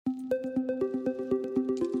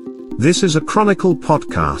This is a Chronicle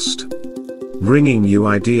podcast, bringing you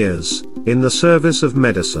ideas in the service of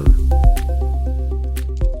medicine.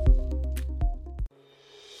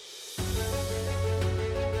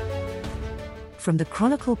 From the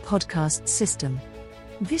Chronicle podcast system,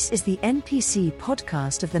 this is the NPC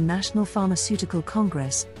podcast of the National Pharmaceutical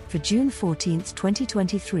Congress for June 14,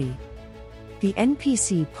 2023. The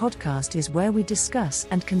NPC podcast is where we discuss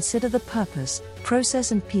and consider the purpose,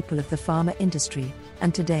 process and people of the pharma industry,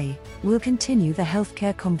 and today, we'll continue the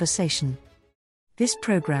healthcare conversation. This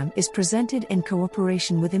program is presented in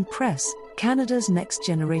cooperation with Impress, Canada's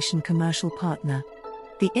next-generation commercial partner.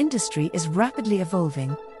 The industry is rapidly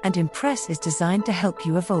evolving, and Impress is designed to help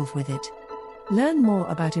you evolve with it. Learn more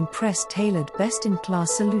about Impress tailored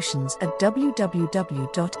best-in-class solutions at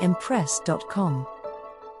www.impress.com.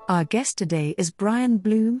 Our guest today is Brian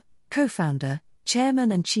Bloom, co-founder,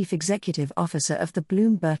 chairman and chief executive officer of the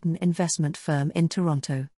Bloom Burton investment firm in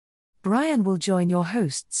Toronto. Brian will join your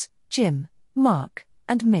hosts, Jim, Mark,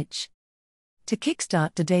 and Mitch. To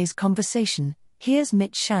kickstart today's conversation, here's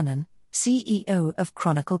Mitch Shannon, CEO of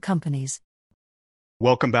Chronicle Companies.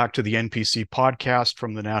 Welcome back to the NPC podcast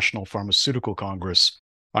from the National Pharmaceutical Congress.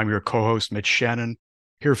 I'm your co-host, Mitch Shannon,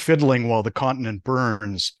 here fiddling while the continent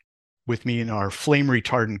burns. With me in our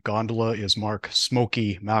flame-retardant gondola is Mark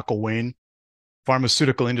Smokey McElwain,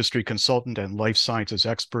 pharmaceutical industry consultant and life sciences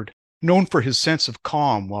expert, known for his sense of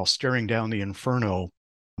calm while staring down the inferno.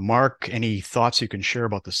 Mark, any thoughts you can share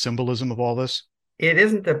about the symbolism of all this? It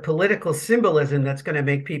isn't the political symbolism that's going to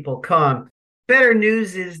make people calm. Better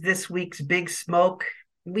news is this week's big smoke.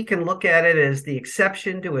 We can look at it as the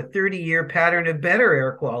exception to a 30-year pattern of better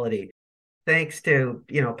air quality, thanks to,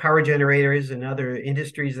 power generators and other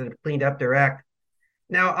industries that have cleaned up their act.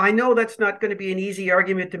 Now, I know that's not going to be an easy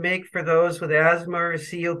argument to make for those with asthma or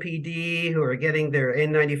COPD who are getting their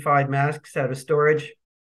N95 masks out of storage.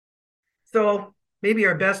 So maybe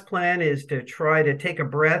our best plan is to try to take a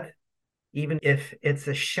breath, even if it's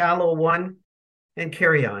a shallow one, and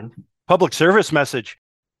carry on. Public service message.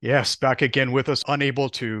 Yes, back again with us, unable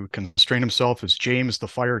to constrain himself, is James, the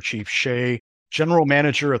Fire Chief Shea, General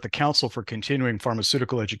Manager at the Council for Continuing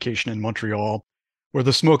Pharmaceutical Education in Montreal, where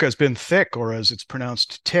the smoke has been thick, or as it's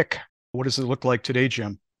pronounced, tick. What does it look like today,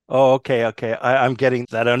 Jim? Oh, okay. I'm getting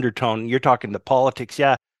that undertone. You're talking the politics.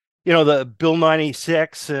 Yeah. The Bill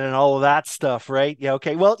 96 and all of that stuff, right? Yeah,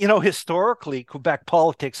 okay. Well, historically, Quebec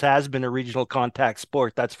politics has been a regional contact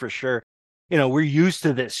sport, that's for sure. We're used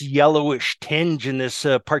to this yellowish tinge and this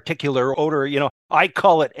particular odor. I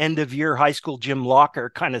call it end-of-year high school gym locker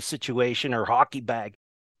kind of situation or hockey bag.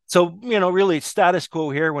 So, really status quo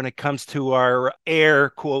here when it comes to our air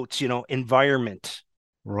quotes, environment.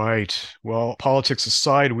 Right. Well, politics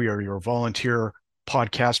aside, we are your volunteer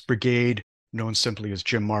podcast brigade, known simply as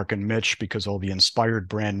Jim, Mark, and Mitch, because all the inspired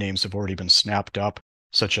brand names have already been snapped up,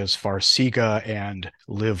 such as Farsiga and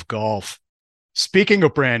Live Golf. Speaking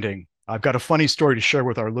of branding, I've got a funny story to share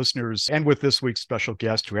with our listeners and with this week's special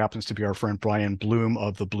guest, who happens to be our friend Brian Bloom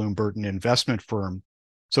of the Bloom Burton investment firm.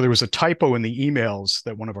 So there was a typo in the emails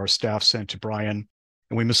that one of our staff sent to Brian,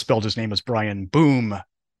 and we misspelled his name as Brian Boom.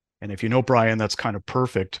 And if you know Brian, that's kind of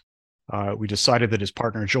perfect. We decided that his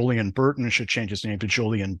partner, Jolyon Burton, should change his name to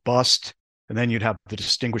Jolyon Bust, and then you'd have the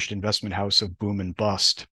distinguished investment house of Boom and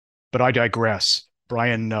Bust. But I digress.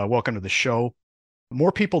 Brian, welcome to the show.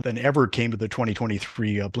 More people than ever came to the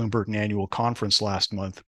 2023 Bloom Burton Annual Conference last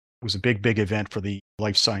month. It was a big event for the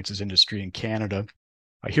life sciences industry in Canada.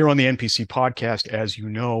 Here on the NPC podcast, as you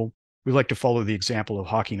know, we like to follow the example of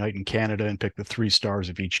Hockey Night in Canada and pick the 3 stars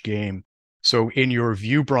of each game. So in your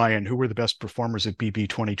view, Brian, who were the best performers at BB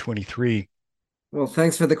 2023? Well,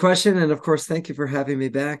 thanks for the question. And of course, thank you for having me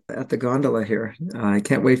back at the gondola here. I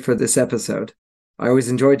can't wait for this episode. I always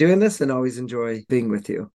enjoy doing this and always enjoy being with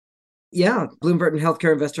you. Yeah, Bloom Burton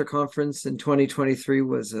Healthcare Investor Conference in 2023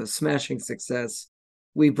 was a smashing success.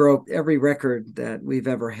 We broke every record that we've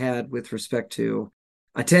ever had with respect to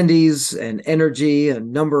attendees and energy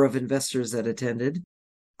and number of investors that attended.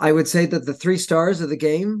 I would say that the 3 stars of the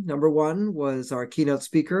game, number 1 was our keynote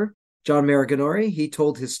speaker, John Maraganore. He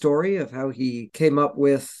told his story of how he came up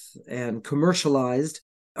with and commercialized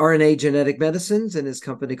RNA genetic medicines in his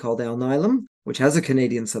company called Alnylam, which has a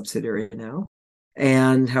Canadian subsidiary now,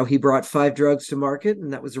 and how he brought 5 drugs to market.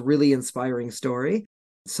 And that was a really inspiring story,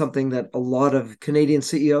 something that a lot of Canadian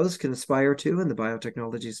CEOs can aspire to in the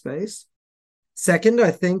biotechnology space. Second,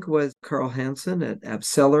 I think, was Carl Hansen at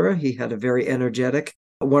AbCellera. He had a very energetic,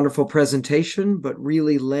 a wonderful presentation, but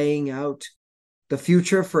really laying out the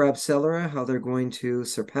future for AbCellera, how they're going to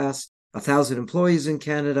surpass 1,000 employees in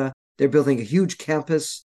Canada. They're building a huge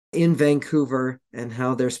campus in Vancouver and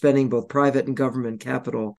how they're spending both private and government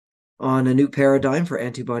capital on a new paradigm for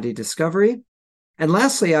antibody discovery. And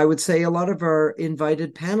lastly, I would say a lot of our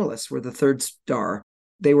invited panelists were the third star.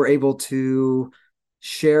 They were able to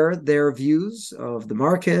share their views of the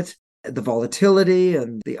market, the volatility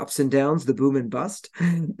and the ups and downs, the boom and bust,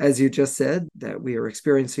 as you just said, that we are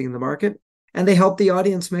experiencing in the market. And they helped the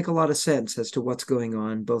audience make a lot of sense as to what's going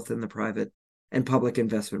on both in the private and public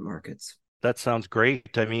investment markets. That sounds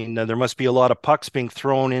great. I mean, there must be a lot of pucks being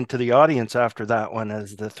thrown into the audience after that one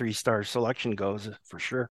as the 3-star selection goes, for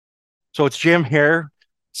sure. So it's Jim here.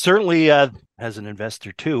 Certainly, as an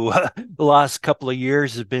investor too, the last couple of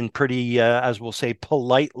years have been pretty, as we'll say,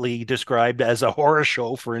 politely described as a horror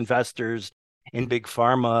show for investors in big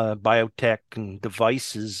pharma, biotech, and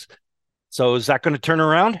devices. So is that going to turn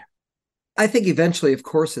around? I think eventually, of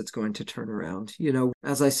course, it's going to turn around.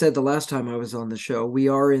 As I said the last time I was on the show, we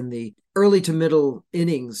are in the early to middle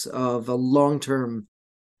innings of a long-term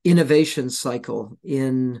innovation cycle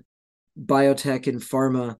in biotech and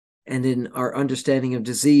pharma and in our understanding of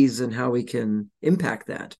disease and how we can impact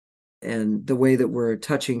that and the way that we're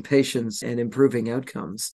touching patients and improving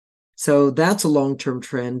outcomes. So that's a long-term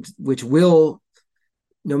trend, which will,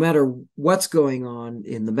 no matter what's going on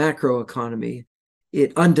in the macro economy,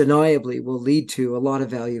 it undeniably will lead to a lot of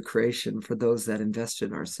value creation for those that invest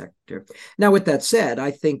in our sector. Now, with that said,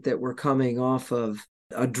 I think that we're coming off of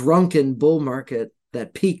a drunken bull market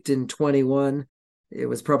that peaked in 21. It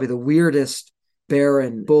was probably the weirdest bear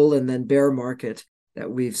and bull and then bear market that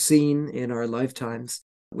we've seen in our lifetimes,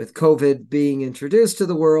 with COVID being introduced to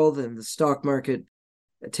the world and the stock market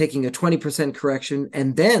taking a 20% correction,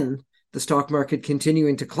 and then the stock market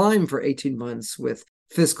continuing to climb for 18 months with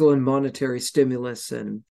fiscal and monetary stimulus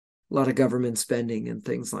and a lot of government spending and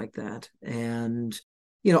things like that. And,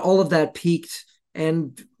 all of that peaked.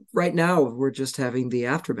 And right now we're just having the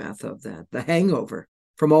aftermath of that, the hangover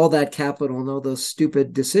from all that capital and all those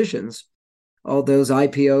stupid decisions, all those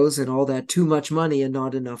IPOs and all that too much money and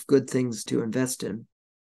not enough good things to invest in.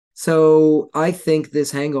 So I think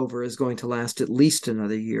this hangover is going to last at least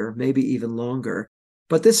another year, maybe even longer.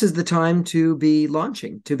 But this is the time to be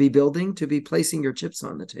launching, to be building, to be placing your chips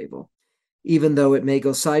on the table, even though it may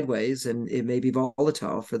go sideways and it may be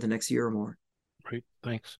volatile for the next year or more. Great,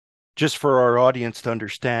 thanks. Just for our audience to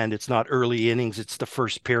understand, it's not early innings, it's the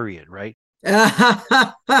first period, right?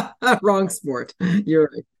 Wrong sport. You're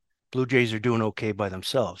right. Blue Jays are doing okay by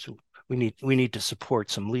themselves. We need to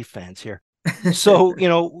support some Leaf fans here.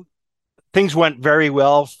 So, things went very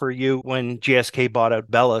well for you when GSK bought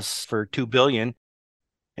out Bellus for $2 billion.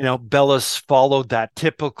 Bellus followed that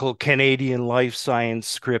typical Canadian life science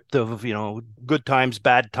script of, good times,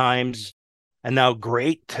 bad times, and now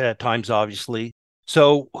great times, obviously.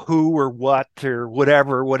 So who or what or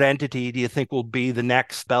whatever, what entity do you think will be the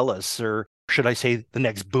next Bellus, or should I say the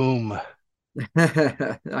next boom?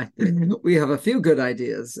 We have a few good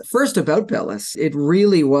ideas. First, about Bellus, it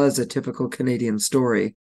really was a typical Canadian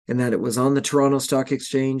story in that it was on the Toronto Stock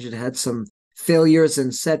Exchange. It had some failures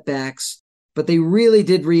and setbacks, but they really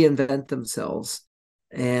did reinvent themselves.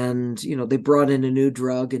 And, they brought in a new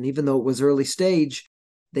drug. And even though it was early stage,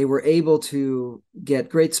 they were able to get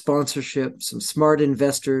great sponsorship, some smart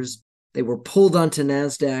investors. They were pulled onto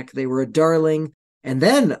NASDAQ. They were a darling. And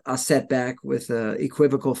then a setback with an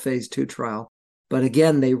equivocal phase 2 trial. But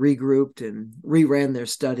again, they regrouped and reran their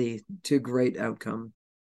study to great outcome.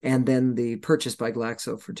 And then the purchase by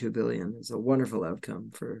Glaxo for $2 billion is a wonderful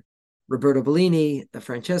outcome for Roberto Bellini,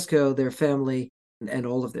 Francesco, their family, and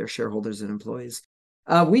all of their shareholders and employees.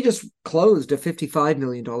 We just closed a $55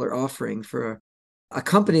 million offering for a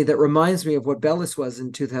company that reminds me of what Bellus was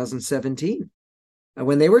in 2017.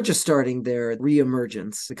 When they were just starting their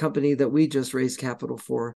reemergence. The company that we just raised capital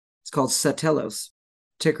for, it's called Satellos.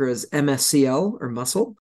 Ticker is MSCL or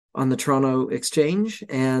Muscle on the Toronto Exchange.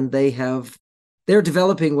 And they're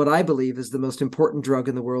developing what I believe is the most important drug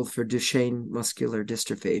in the world for Duchenne muscular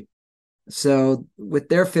dystrophy. So with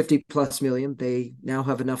their 50 plus million, they now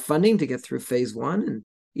have enough funding to get through phase 1 and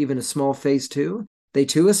even a small phase 2. They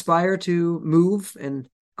too aspire to move and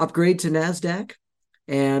upgrade to NASDAQ.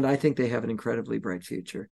 And I think they have an incredibly bright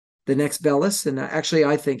future. The next Bellus, and actually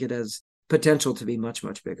I think it has potential to be much,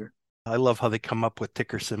 much bigger. I love how they come up with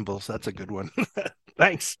ticker symbols. That's a good one.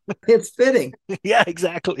 Thanks. It's fitting. Yeah,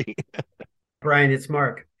 exactly. Brian, it's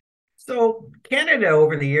Mark. So Canada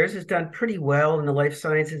over the years has done pretty well in the life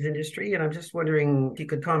sciences industry. And I'm just wondering if you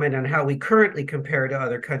could comment on how we currently compare to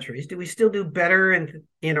other countries. Do we still do better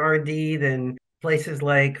in R&D than places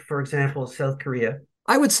like, for example, South Korea?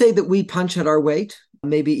 I would say that we punch at our weight,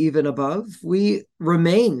 maybe even above. We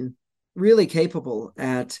remain really capable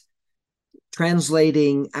at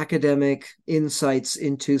translating academic insights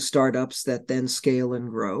into startups that then scale and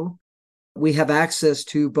grow. We have access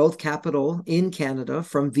to both capital in Canada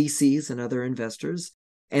from VCs and other investors.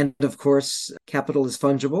 And of course, capital is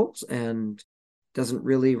fungible and doesn't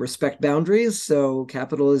really respect boundaries. So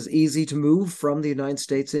capital is easy to move from the United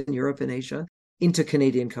States and Europe and Asia into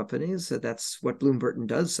Canadian companies. So that's what Bloom Burton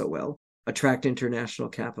does so well, attract international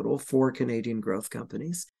capital for Canadian growth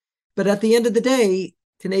companies. But at the end of the day,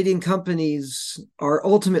 Canadian companies are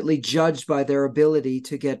ultimately judged by their ability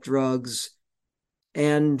to get drugs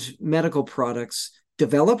and medical products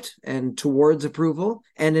developed and towards approval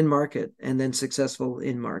and in market, and then successful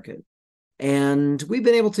in market. And we've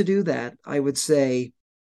been able to do that, I would say,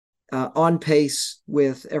 on pace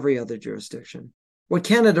with every other jurisdiction. What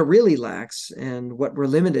Canada really lacks and what we're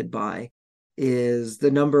limited by is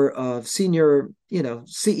the number of senior,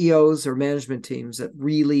 CEOs or management teams that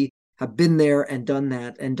really have been there and done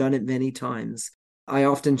that and done it many times. I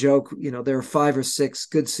often joke, there are 5 or 6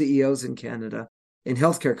 good CEOs in Canada in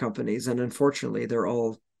healthcare companies, and unfortunately, they're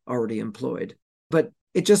all already employed. But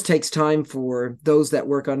it just takes time for those that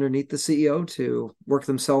work underneath the CEO to work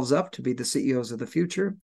themselves up to be the CEOs of the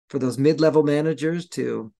future, for those mid-level managers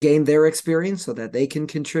to gain their experience so that they can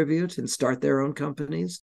contribute and start their own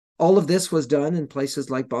companies. All of this was done in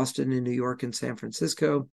places like Boston and New York and San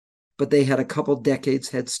Francisco, but they had a couple decades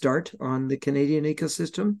head start on the Canadian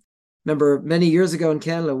ecosystem. Remember, many years ago in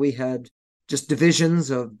Canada, we had just divisions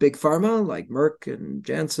of big pharma like Merck and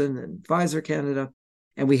Janssen and Pfizer Canada,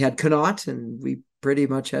 and we had Connaught, and we pretty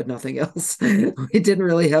much had nothing else. We didn't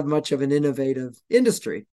really have much of an innovative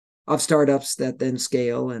industry of startups that then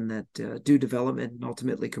scale and that do development and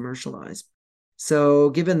ultimately commercialize. So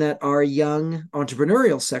given that our young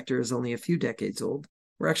entrepreneurial sector is only a few decades old,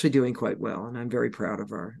 we're actually doing quite well, and I'm very proud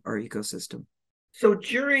of our ecosystem. So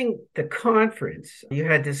during the conference, you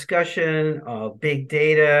had discussion of big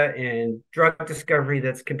data and drug discovery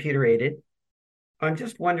that's computer aided. I'm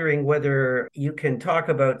just wondering whether you can talk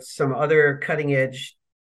about some other cutting edge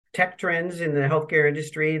tech trends in the healthcare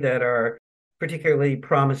industry that are particularly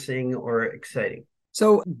promising or exciting.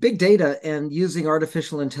 So big data and using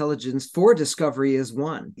artificial intelligence for discovery is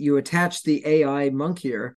one. You attach the AI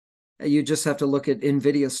monkeyer. You just have to look at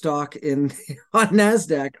NVIDIA stock on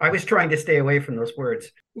NASDAQ. I was trying to stay away from those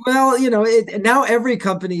words. Well, now every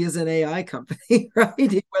company is an AI company,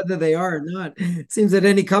 right? Whether they are or not. It seems that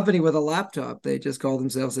any company with a laptop, they just call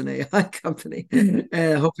themselves an AI company,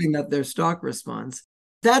 hoping that their stock responds.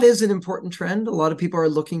 That is an important trend. A lot of people are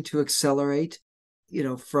looking to accelerate,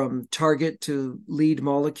 from target to lead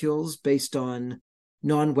molecules based on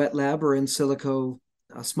non-wet lab or in silico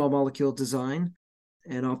small molecule design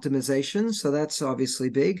and optimization. So that's obviously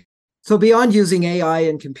big. So beyond using AI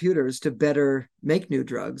and computers to better make new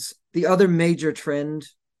drugs, the other major trend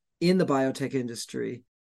in the biotech industry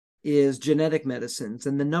is genetic medicines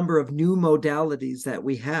and the number of new modalities that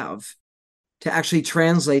we have to actually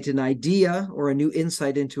translate an idea or a new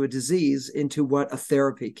insight into a disease into what a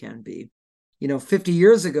therapy can be. 50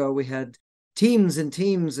 years ago, we had teams and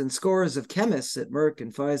teams and scores of chemists at Merck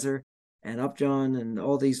and Pfizer and Upjohn and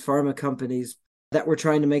all these pharma companies that were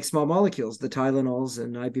trying to make small molecules, the Tylenols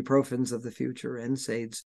and ibuprofens of the future,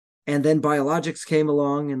 NSAIDs. And then biologics came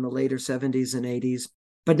along in the later 70s and 80s.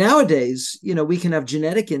 But nowadays, we can have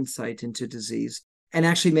genetic insight into disease and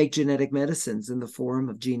actually make genetic medicines in the form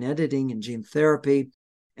of gene editing and gene therapy.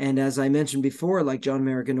 And as I mentioned before, like John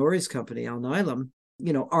Maraganori's company, Alnylam,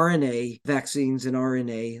 RNA vaccines and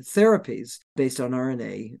RNA therapies based on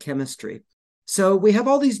RNA chemistry. So we have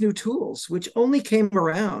all these new tools, which only came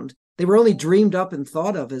around. They were only dreamed up and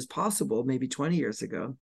thought of as possible maybe 20 years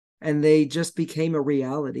ago. And they just became a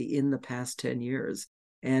reality in the past 10 years.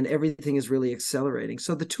 And everything is really accelerating.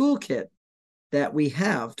 So the toolkit that we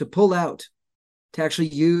have to pull out, to actually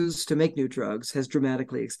use to make new drugs has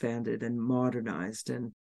dramatically expanded and modernized.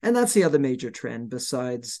 And that's the other major trend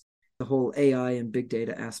besides the whole AI and big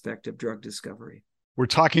data aspect of drug discovery. We're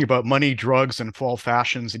talking about money, drugs, and fall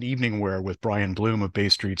fashions and evening wear with Brian Bloom of Bay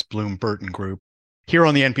Street's Bloom Burton Group here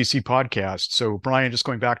on the NPC podcast. So Brian, just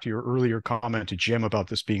going back to your earlier comment to Jim about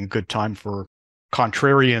this being a good time for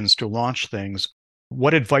contrarians to launch things,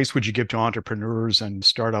 what advice would you give to entrepreneurs and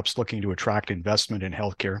startups looking to attract investment in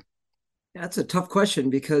healthcare? That's a tough question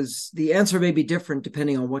because the answer may be different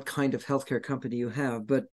depending on what kind of healthcare company you have.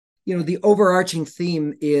 But, the overarching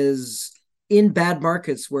theme is in bad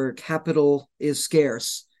markets where capital is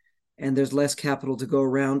scarce and there's less capital to go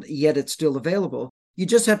around, yet it's still available. You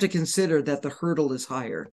just have to consider that the hurdle is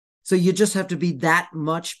higher. So you just have to be that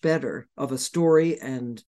much better of a story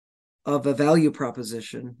and of a value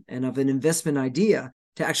proposition and of an investment idea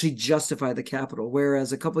to actually justify the capital.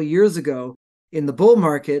 Whereas a couple of years ago, In the bull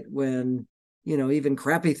market, when, even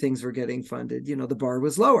crappy things were getting funded, the bar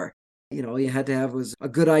was lower. All you had to have was a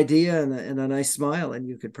good idea and a nice smile, and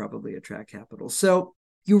you could probably attract capital. So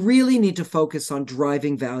you really need to focus on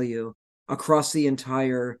driving value across the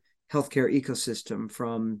entire healthcare ecosystem,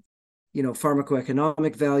 from,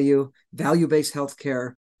 pharmacoeconomic value, value-based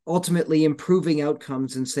healthcare, ultimately improving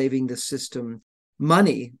outcomes and saving the system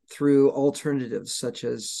money through alternatives such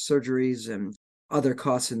as surgeries and other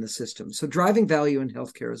costs in the system. So driving value in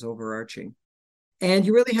healthcare is overarching. And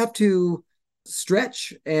you really have to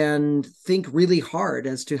stretch and think really hard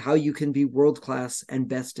as to how you can be world-class and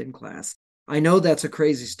best in class. I know that's a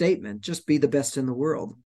crazy statement, just be the best in the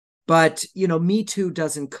world. But, Me Too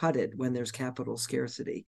doesn't cut it when there's capital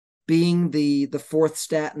scarcity. Being the fourth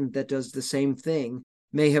statin that does the same thing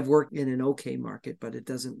may have worked in an okay market, but it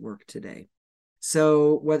doesn't work today.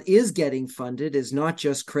 So what is getting funded is not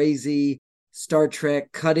just crazy Star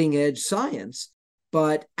Trek cutting edge science,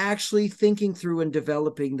 but actually thinking through and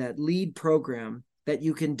developing that lead program that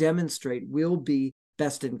you can demonstrate will be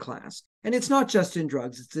best in class. And it's not just in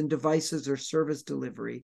drugs, it's in devices or service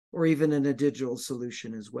delivery, or even in a digital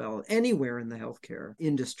solution as well, anywhere in the healthcare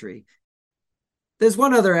industry. There's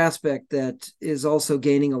one other aspect that is also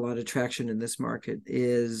gaining a lot of traction in this market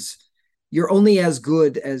is you're only as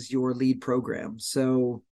good as your lead program.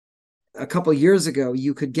 So a couple of years ago,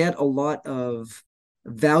 you could get a lot of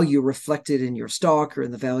value reflected in your stock or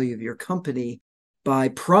in the value of your company by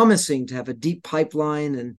promising to have a deep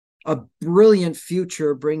pipeline and a brilliant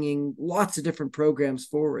future, bringing lots of different programs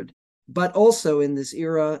forward. But also in this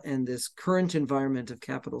era and this current environment of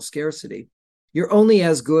capital scarcity, you're only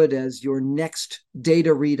as good as your next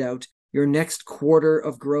data readout, your next quarter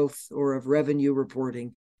of growth or of revenue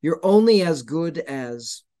reporting. You're only as good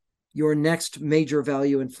as your next major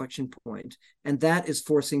value inflection point. And that is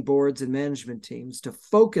forcing boards and management teams to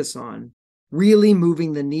focus on really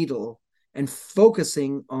moving the needle and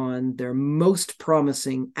focusing on their most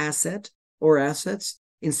promising asset or assets,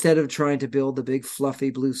 instead of trying to build the big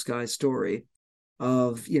fluffy blue sky story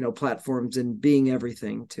of, platforms and being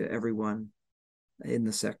everything to everyone in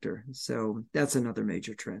the sector. So that's another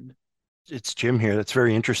major trend. It's Jim here. That's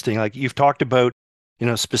very interesting. Like you've talked about,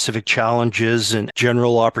 specific challenges and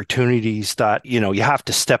general opportunities that, you have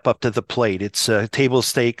to step up to the plate. It's table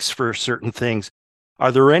stakes for certain things.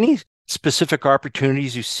 Are there any specific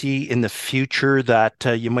opportunities you see in the future that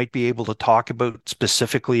you might be able to talk about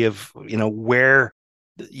specifically of, where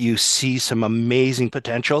you see some amazing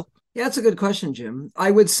potential? Yeah, that's a good question, Jim. I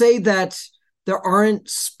would say that there aren't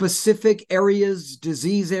specific areas,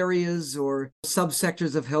 disease areas, or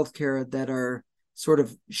subsectors of healthcare that are sort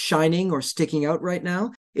of shining or sticking out right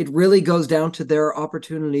now. It really goes down to there are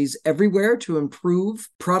opportunities everywhere to improve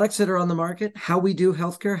products that are on the market, how we do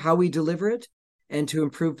healthcare, how we deliver it, and to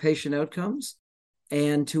improve patient outcomes,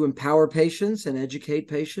 and to empower patients and educate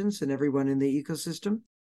patients and everyone in the ecosystem.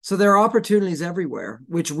 So there are opportunities everywhere,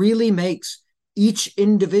 which really makes each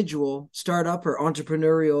individual startup or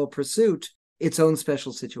entrepreneurial pursuit its own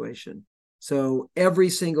special situation. So every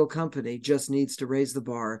single company just needs to raise the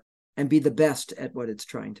bar and be the best at what it's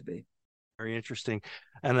trying to be. Very interesting.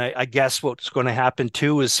 And I guess what's going to happen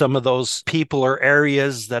too is some of those people or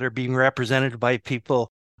areas that are being represented by people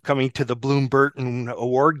coming to the Bloom Burton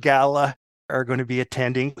Award Gala are going to be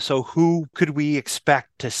attending. So who could we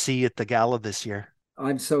expect to see at the gala this year?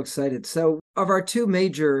 I'm so excited. So of our two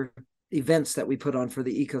major events that we put on for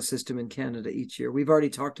the ecosystem in Canada each year, we've already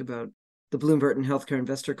talked about the Bloom Burton Healthcare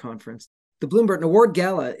Investor Conference. The Bloom Burton Award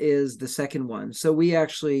Gala is the second one. So we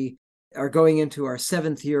actually are going into our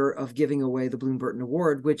 7th year of giving away the Bloom Burton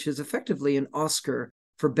Award, which is effectively an Oscar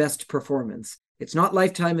for best performance. It's not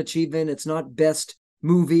lifetime achievement. It's not best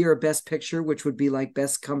movie or best picture, which would be like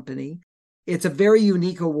best company. It's a very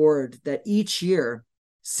unique award that each year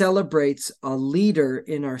celebrates a leader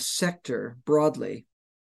in our sector broadly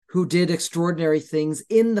who did extraordinary things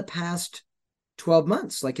in the past 12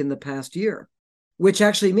 months, like in the past year, which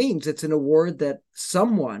actually means it's an award that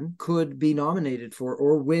someone could be nominated for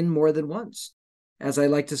or win more than once. As I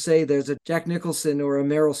like to say, there's a Jack Nicholson or a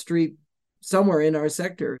Meryl Streep somewhere in our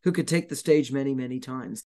sector who could take the stage many, many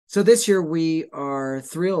times. So this year we are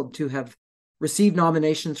thrilled to have received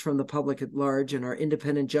nominations from the public at large, and our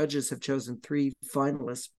independent judges have chosen 3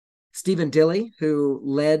 finalists. Stephen Dilley, who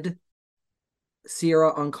led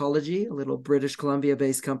Sierra Oncology, a little British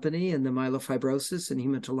Columbia-based company in the myelofibrosis and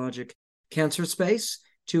hematologic cancer space,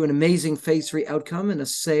 to an amazing phase 3 outcome and a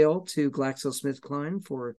sale to GlaxoSmithKline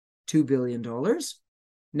for $2 billion.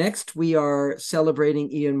 Next, we are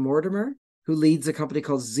celebrating Ian Mortimer, who leads a company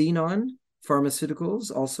called Xenon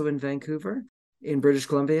Pharmaceuticals, also in Vancouver, in British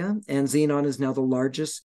Columbia. And Xenon is now the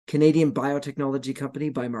largest Canadian biotechnology company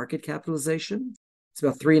by market capitalization. It's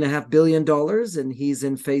about $3.5 billion, and he's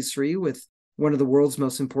in phase 3 with one of the world's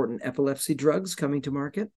most important epilepsy drugs coming to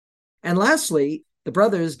market. And lastly, the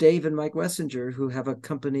brothers, Dave and Mike Wessinger, who have a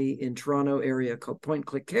company in Toronto area called Point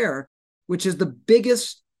Click Care, which is the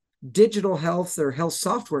biggest digital health or health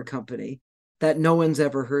software company that no one's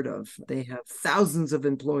ever heard of. They have thousands of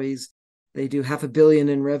employees. They do $500 million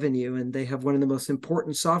in revenue, and they have one of the most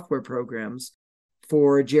important software programs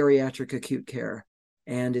for geriatric acute care.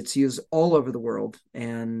 And it's used all over the world.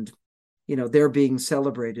 And, they're being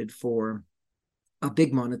celebrated for a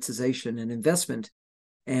big monetization and investment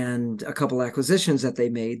and a couple acquisitions that they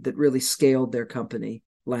made that really scaled their company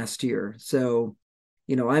last year. So,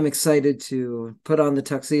 I'm excited to put on the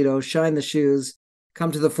tuxedo, shine the shoes,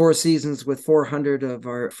 come to the Four Seasons with 400 of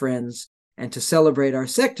our friends, and to celebrate our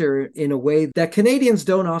sector in a way that Canadians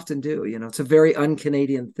don't often do. It's a very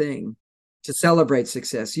un-Canadian thing to celebrate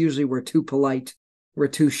success. Usually we're too polite, we're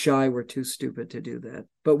too shy, we're too stupid to do that.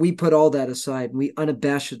 But we put all that aside and we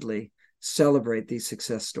unabashedly celebrate these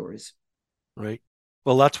success stories. Right.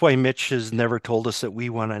 Well, that's why Mitch has never told us that we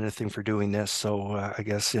won anything for doing this. So I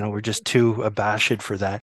guess, we're just too abashed for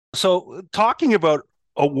that. So talking about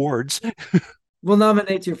awards. We'll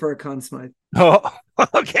nominate you for a Conn Smythe. Oh,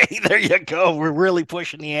 okay. There you go. We're really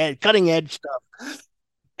pushing the edge, cutting edge stuff.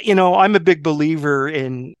 I'm a big believer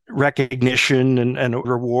in recognition and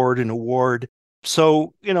reward and award.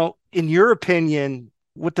 So, in your opinion,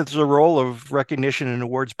 what does the role of recognition and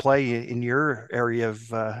awards play in your area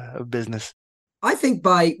of business? I think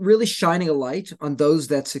by really shining a light on those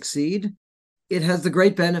that succeed, it has the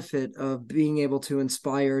great benefit of being able to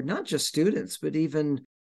inspire not just students, but even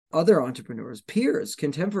other entrepreneurs, peers,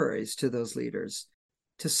 contemporaries to those leaders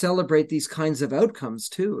to celebrate these kinds of outcomes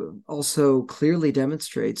too. Also clearly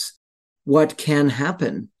demonstrates what can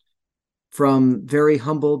happen from very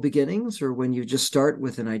humble beginnings, or when you just start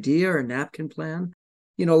with an idea or a napkin plan.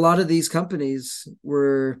 A lot of these companies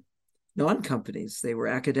were non-companies. They were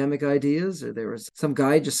academic ideas, or there was some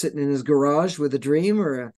guy just sitting in his garage with a dream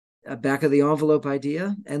or a back of the envelope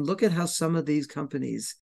idea. And look at how some of these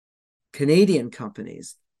companies, Canadian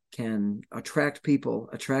companies, can attract people,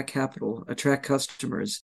 attract capital, attract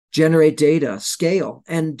customers, generate data, scale,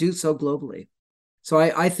 and do so globally. So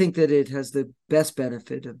I think that it has the best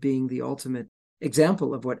benefit of being the ultimate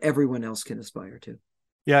example of what everyone else can aspire to.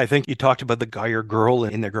 Yeah, I think you talked about the guy or girl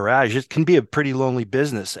in their garage. It can be a pretty lonely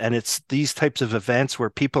business. And it's these types of events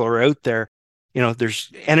where people are out there,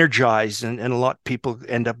 there's energized and a lot of people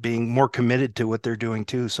end up being more committed to what they're doing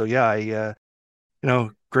too. So yeah,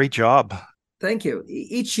 great job. Thank you.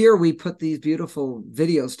 Each year we put these beautiful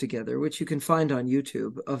videos together, which you can find on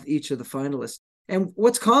YouTube, of each of the finalists. And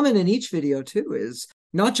what's common in each video too is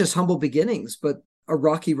not just humble beginnings, but a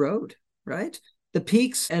rocky road, right? The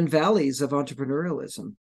peaks and valleys of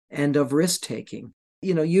entrepreneurialism and of risk-taking.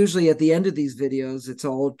 Usually at the end of these videos, it's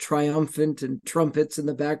all triumphant and trumpets in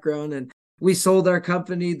the background. And we sold our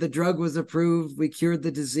company, the drug was approved, we cured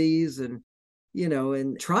the disease, and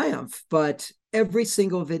triumph. But every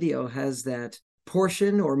single video has that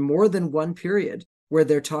portion or more than one period where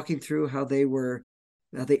they're talking through how they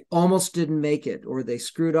almost didn't make it, or they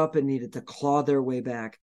screwed up and needed to claw their way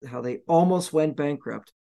back, how they almost went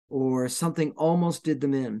bankrupt, or something almost did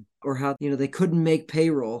them in, or how, they couldn't make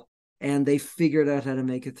payroll and they figured out how to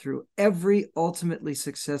make it through. Every ultimately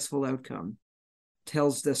successful outcome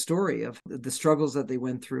tells the story of the struggles that they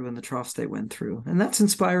went through and the troughs they went through. And that's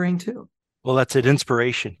inspiring too. Well, that's it.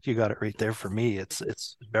 Inspiration. You got it right there for me.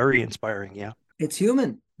 It's very inspiring. Yeah. It's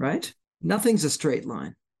human, right? Nothing's a straight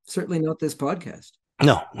line. Certainly not this podcast.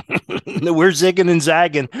 No, we're zigging and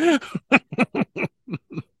zagging.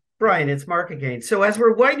 Brian, it's Mark again. So as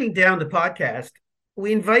we're winding down the podcast,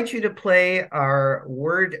 we invite you to play our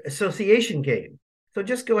word association game. So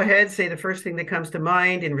just go ahead, say the first thing that comes to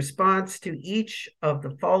mind in response to each of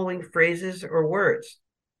the following phrases or words.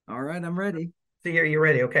 All right, I'm ready. So you're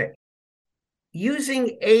ready. Okay.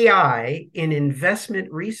 Using AI in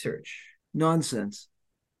investment research. Nonsense.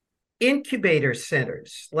 Incubator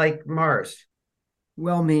centers like Mars.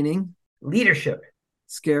 Well-meaning. Leadership.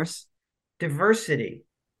 Scarce. Diversity.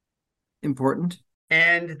 Important.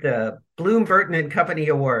 And the Bloom Burton and Company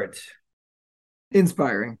Awards.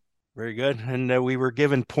 Inspiring. Very good. And we were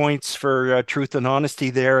given points for truth and honesty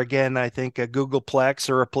there. Again, I think a Googleplex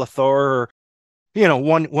or a plethora, or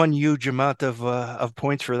one huge amount of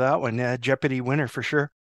points for that one. Jeopardy winner for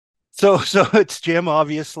sure. So it's Jim,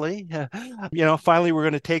 obviously. Finally, we're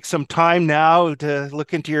going to take some time now to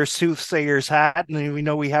look into your soothsayer's hat. And we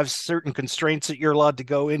know we have certain constraints that you're allowed to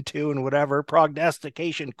go into and whatever.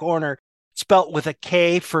 Prognostication corner. spelt with a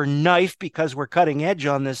K for knife because we're cutting edge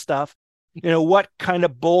on this stuff. What kind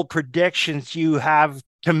of bold predictions you have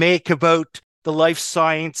to make about the life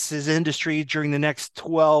sciences industry during the next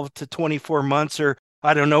 12 to 24 months? Or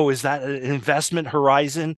I don't know, is that an investment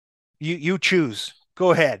horizon? You choose.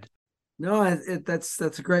 Go ahead. No, that's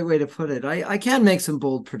a great way to put it. I can make some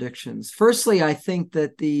bold predictions. Firstly, I think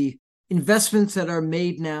that the investments that are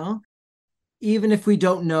made now, even if we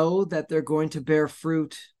don't know that they're going to bear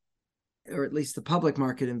fruit, or at least the public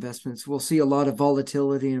market investments, we'll see a lot of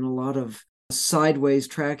volatility and a lot of sideways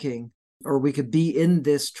tracking, or we could be in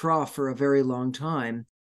this trough for a very long time.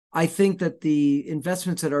 I think that the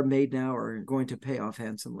investments that are made now are going to pay off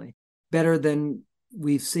handsomely, better than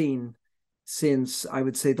we've seen since, I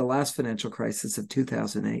would say, the last financial crisis of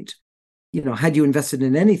 2008. Had you invested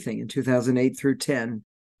in anything in 2008 through 10,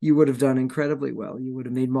 you would have done incredibly well. You would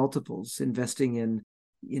have made multiples investing in,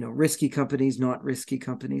 risky companies, not risky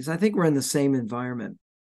companies. I think we're in the same environment.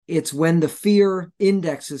 It's when the fear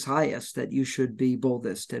index is highest that you should be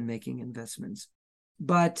boldest in making investments.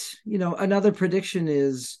 But, another prediction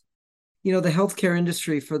is, the healthcare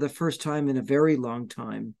industry for the first time in a very long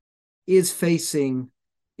time is facing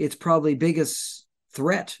its probably biggest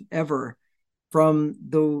threat ever from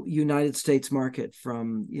the United States market,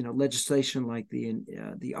 from, legislation like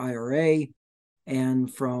the IRA,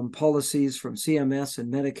 and from policies from CMS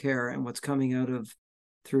and Medicare, and what's coming out of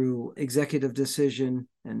through executive decision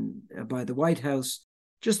and by the White House,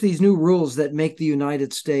 just these new rules that make the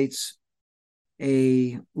United States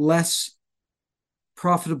a less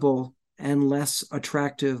profitable and less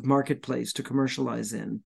attractive marketplace to commercialize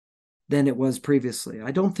in than it was previously.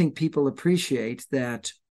 I don't think people appreciate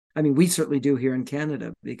that. I mean, we certainly do here in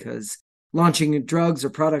Canada, because launching drugs or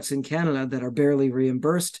products in Canada that are barely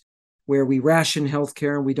reimbursed, where we ration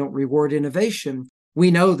healthcare and we don't reward innovation,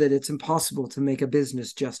 we know that it's impossible to make a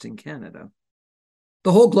business just in Canada.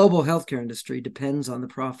 The whole global healthcare industry depends on the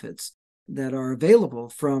profits that are available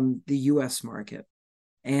from the US market.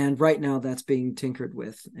 And right now that's being tinkered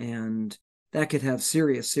with. And that could have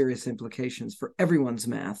serious, serious implications for everyone's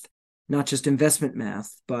math, not just investment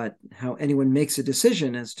math, but how anyone makes a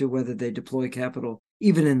decision as to whether they deploy capital,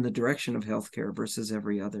 even in the direction of healthcare versus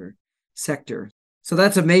every other sector. So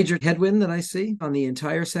that's a major headwind that I see on the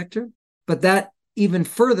entire sector. But that even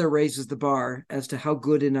further raises the bar as to how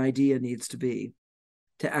good an idea needs to be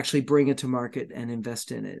to actually bring it to market and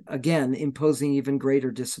invest in it. Again, imposing even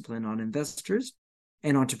greater discipline on investors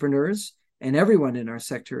and entrepreneurs and everyone in our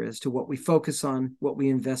sector as to what we focus on, what we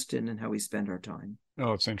invest in, and how we spend our time.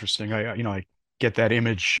 Oh, it's interesting. I get that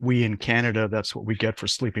image. We in Canada, that's what we get for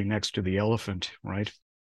sleeping next to the elephant, right?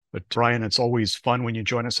 But Brian, it's always fun when you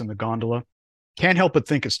join us in the gondola. Can't help but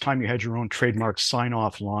think it's time you had your own trademark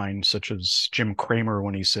sign-off line, such as Jim Cramer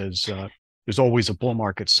when he says, there's always a bull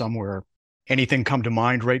market somewhere. Anything come to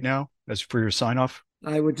mind right now as for your sign-off?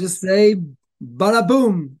 I would just say, bada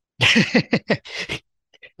boom.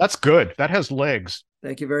 That's good. That has legs.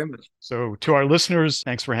 Thank you very much. So to our listeners,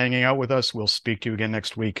 thanks for hanging out with us. We'll speak to you again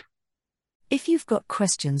next week. If you've got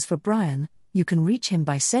questions for Brian, you can reach him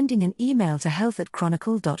by sending an email to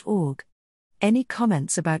health@chronicle.org. Any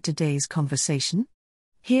comments about today's conversation?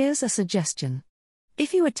 Here's a suggestion.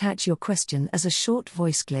 If you attach your question as a short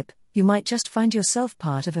voice clip, you might just find yourself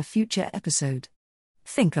part of a future episode.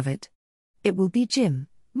 Think of it. It will be Jim,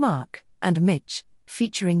 Mark, and Mitch,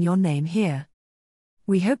 featuring your name here.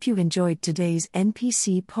 We hope you enjoyed today's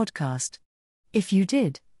NPC podcast. If you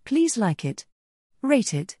did, please like it,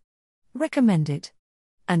 rate it, recommend it,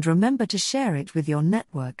 and remember to share it with your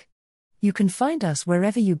network. You can find us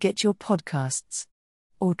wherever you get your podcasts.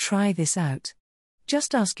 Or try this out.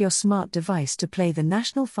 Just ask your smart device to play the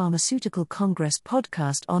National Pharmaceutical Congress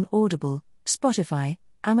podcast on Audible, Spotify,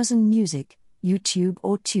 Amazon Music, YouTube,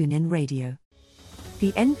 or TuneIn Radio.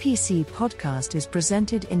 The NPC podcast is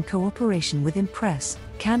presented in cooperation with Impress,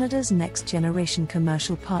 Canada's next-generation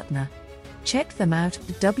commercial partner. Check them out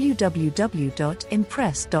at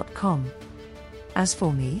www.impress.com. As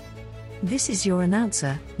for me, this is your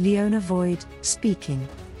announcer, Leona Void, speaking.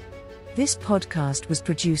 This podcast was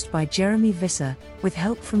produced by Jeremy Visser, with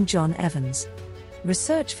help from John Evans.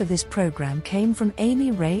 Research for this program came from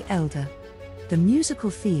Amy Ray Elder. The musical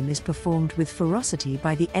theme is performed with ferocity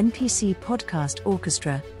by the NPC Podcast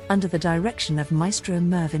Orchestra, under the direction of Maestro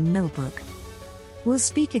Mervyn Millbrook. We'll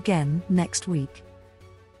speak again next week.